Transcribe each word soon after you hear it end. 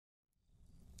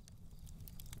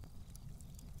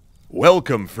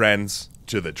Welcome, friends,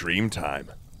 to the Dream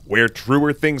Time, where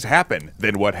truer things happen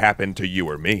than what happened to you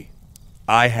or me.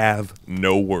 I have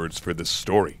no words for this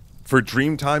story, for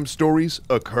Dreamtime stories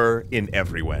occur in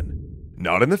everywhen.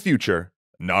 Not in the future,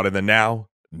 not in the now,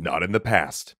 not in the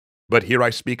past. But here I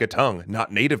speak a tongue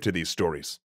not native to these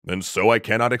stories, and so I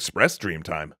cannot express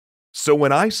Dreamtime. So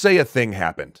when I say a thing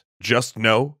happened, just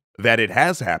know that it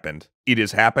has happened, it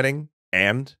is happening,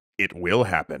 and it will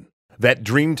happen. That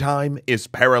Dreamtime is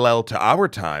parallel to our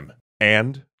time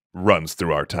and runs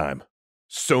through our time.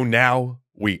 So now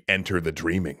we enter the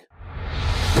dreaming.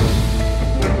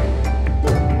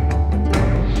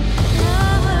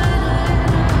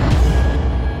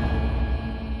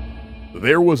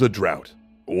 There was a drought,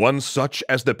 one such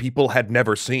as the people had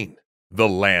never seen. The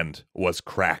land was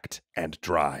cracked and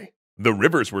dry. The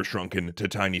rivers were shrunken to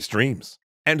tiny streams,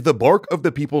 and the bark of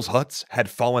the people's huts had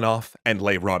fallen off and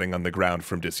lay rotting on the ground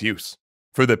from disuse.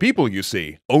 For the people, you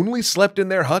see, only slept in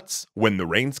their huts when the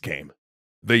rains came.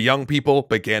 The young people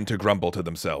began to grumble to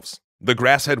themselves. The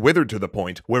grass had withered to the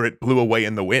point where it blew away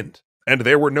in the wind, and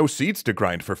there were no seeds to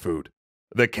grind for food.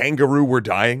 The kangaroo were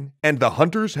dying, and the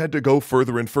hunters had to go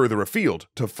further and further afield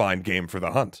to find game for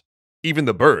the hunt. Even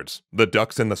the birds, the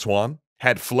ducks and the swan,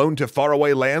 had flown to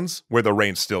faraway lands where the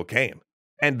rain still came.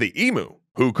 And the emu,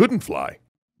 who couldn't fly,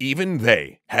 even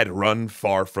they had run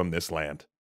far from this land.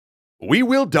 "We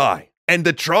will die, and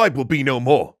the tribe will be no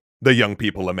more," the young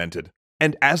people lamented.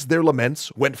 And as their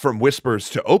laments went from whispers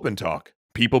to open talk,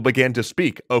 people began to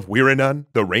speak of Wirreenun,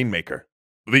 the Rainmaker.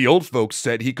 The old folks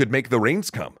said he could make the rains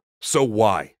come. So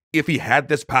why, if he had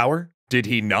this power, did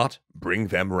he not bring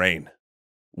them rain?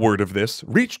 Word of this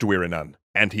reached Wirreenun,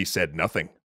 and he said nothing.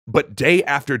 But day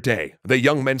after day, the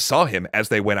young men saw him as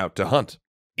they went out to hunt.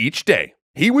 Each day,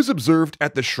 he was observed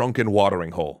at the shrunken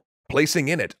watering hole, placing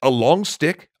in it a long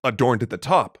stick adorned at the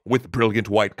top with brilliant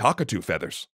white cockatoo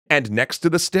feathers. And next to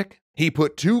the stick, he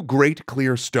put two great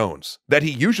clear stones that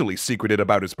he usually secreted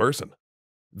about his person.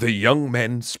 The young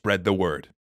men spread the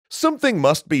word. Something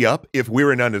must be up if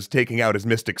Wirreenun is taking out his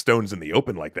mystic stones in the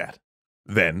open like that.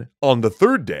 Then, on the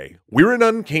third day,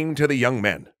 Wirreenun came to the young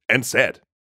men and said,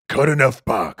 "Cut enough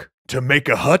bark to make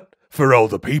a hut for all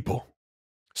the people."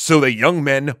 So the young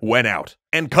men went out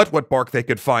and cut what bark they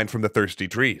could find from the thirsty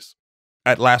trees.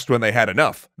 At last, when they had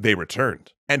enough, they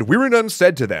returned, and Wirreenun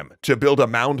said to them to build a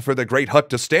mound for the great hut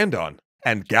to stand on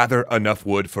and gather enough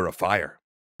wood for a fire.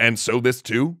 And so this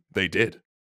too they did.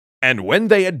 And when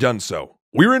they had done so,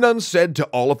 Wirreenun said to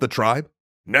all of the tribe,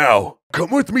 "Now,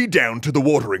 come with me down to the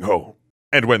watering hole."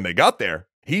 And when they got there,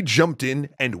 he jumped in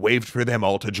and waved for them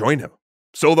all to join him.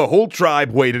 So the whole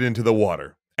tribe waded into the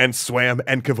water, and swam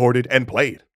and cavorted and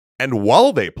played. And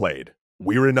while they played,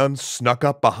 Wirreenun snuck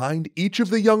up behind each of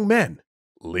the young men,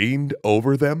 leaned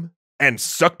over them, and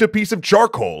sucked a piece of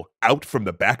charcoal out from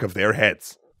the back of their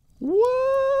heads.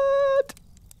 What?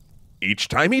 Each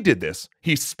time he did this,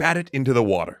 he spat it into the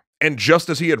water. And just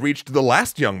as he had reached the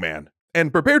last young man,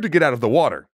 and prepared to get out of the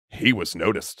water, he was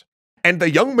noticed. And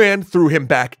the young man threw him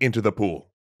back into the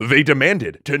pool. They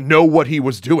demanded to know what he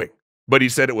was doing, but he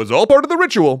said it was all part of the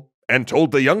ritual, and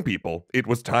told the young people it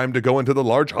was time to go into the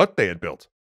large hut they had built.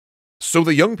 So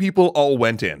the young people all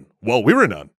went in, while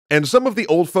Wirreenun and some of the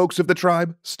old folks of the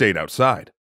tribe stayed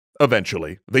outside.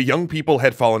 Eventually, the young people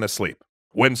had fallen asleep,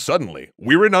 when suddenly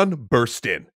Wirreenun burst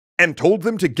in, and told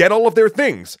them to get all of their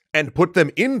things and put them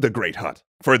in the great hut,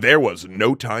 for there was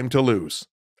no time to lose.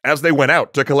 As they went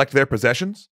out to collect their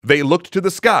possessions, they looked to the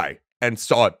sky and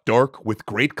saw it dark with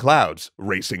great clouds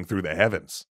racing through the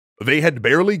heavens. They had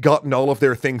barely gotten all of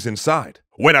their things inside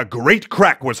when a great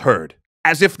crack was heard,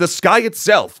 as if the sky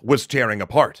itself was tearing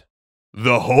apart.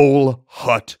 The whole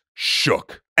hut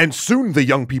shook, and soon the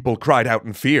young people cried out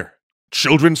in fear.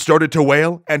 Children started to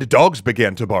wail, and dogs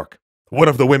began to bark. One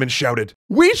of the women shouted,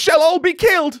 "We shall all be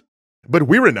killed!" But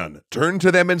Wirreenun turned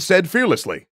to them and said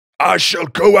fearlessly, "I shall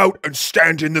go out and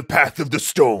stand in the path of the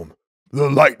storm. The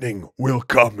lightning will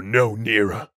come no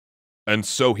nearer." And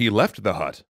so he left the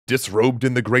hut, disrobed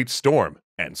in the great storm,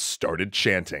 and started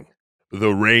chanting.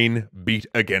 The rain beat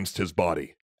against his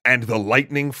body, and the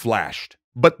lightning flashed,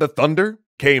 but the thunder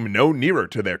came no nearer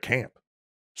to their camp.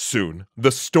 Soon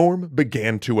the storm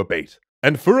began to abate,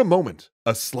 and for a moment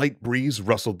a slight breeze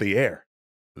rustled the air.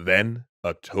 Then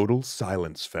a total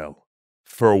silence fell.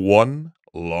 For one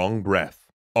long breath,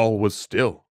 all was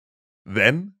still.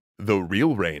 Then the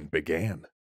real rain began.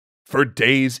 For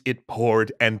days it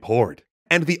poured and poured,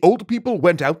 and the old people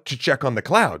went out to check on the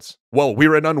clouds, while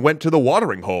Wirreenun went to the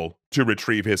watering hole to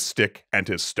retrieve his stick and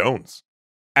his stones.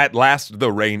 At last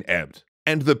the rain ebbed,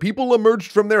 and the people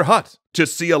emerged from their hut to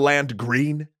see a land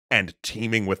green and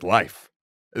teeming with life.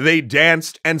 They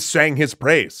danced and sang his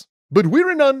praise, But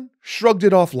Wirreenun shrugged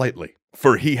it off lightly,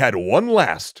 for he had one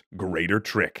last, greater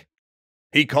trick.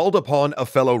 He called upon a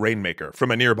fellow Rainmaker from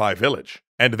a nearby village,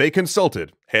 and they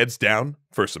consulted, heads down,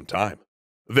 for some time.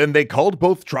 Then they called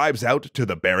both tribes out to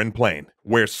the barren plain,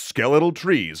 where skeletal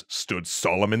trees stood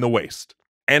solemn in the waste.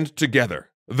 And together,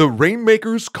 the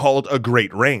Rainmakers called a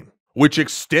great rain, which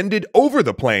extended over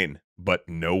the plain, but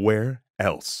nowhere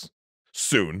else.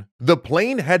 Soon, the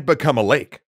plain had become a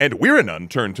lake, and Wirreenun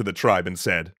turned to the tribe and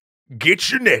said,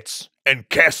 "Get your nets and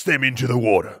cast them into the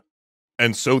water."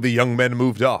 And so the young men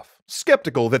moved off,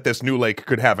 skeptical that this new lake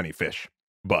could have any fish.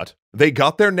 But they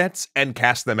got their nets and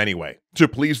cast them anyway, to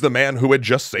please the man who had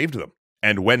just saved them.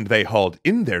 And when they hauled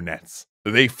in their nets,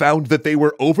 they found that they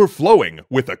were overflowing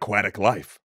with aquatic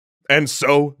life. And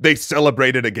so they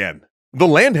celebrated again. The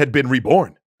land had been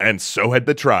reborn, and so had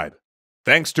the tribe.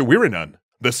 Thanks to Wirreenun,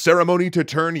 the ceremony to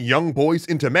turn young boys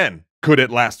into men could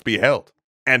at last be held,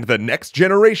 and the next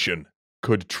generation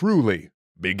could truly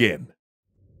begin.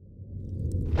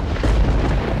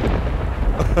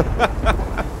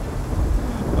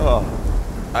 Oh,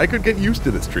 I could get used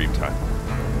to this dream time.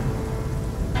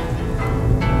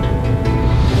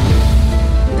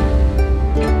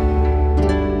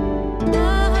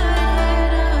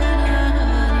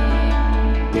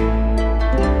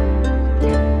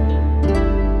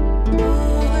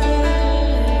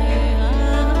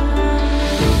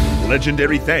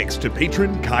 Legendary thanks to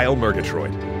patron Kyle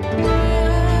Murgatroyd.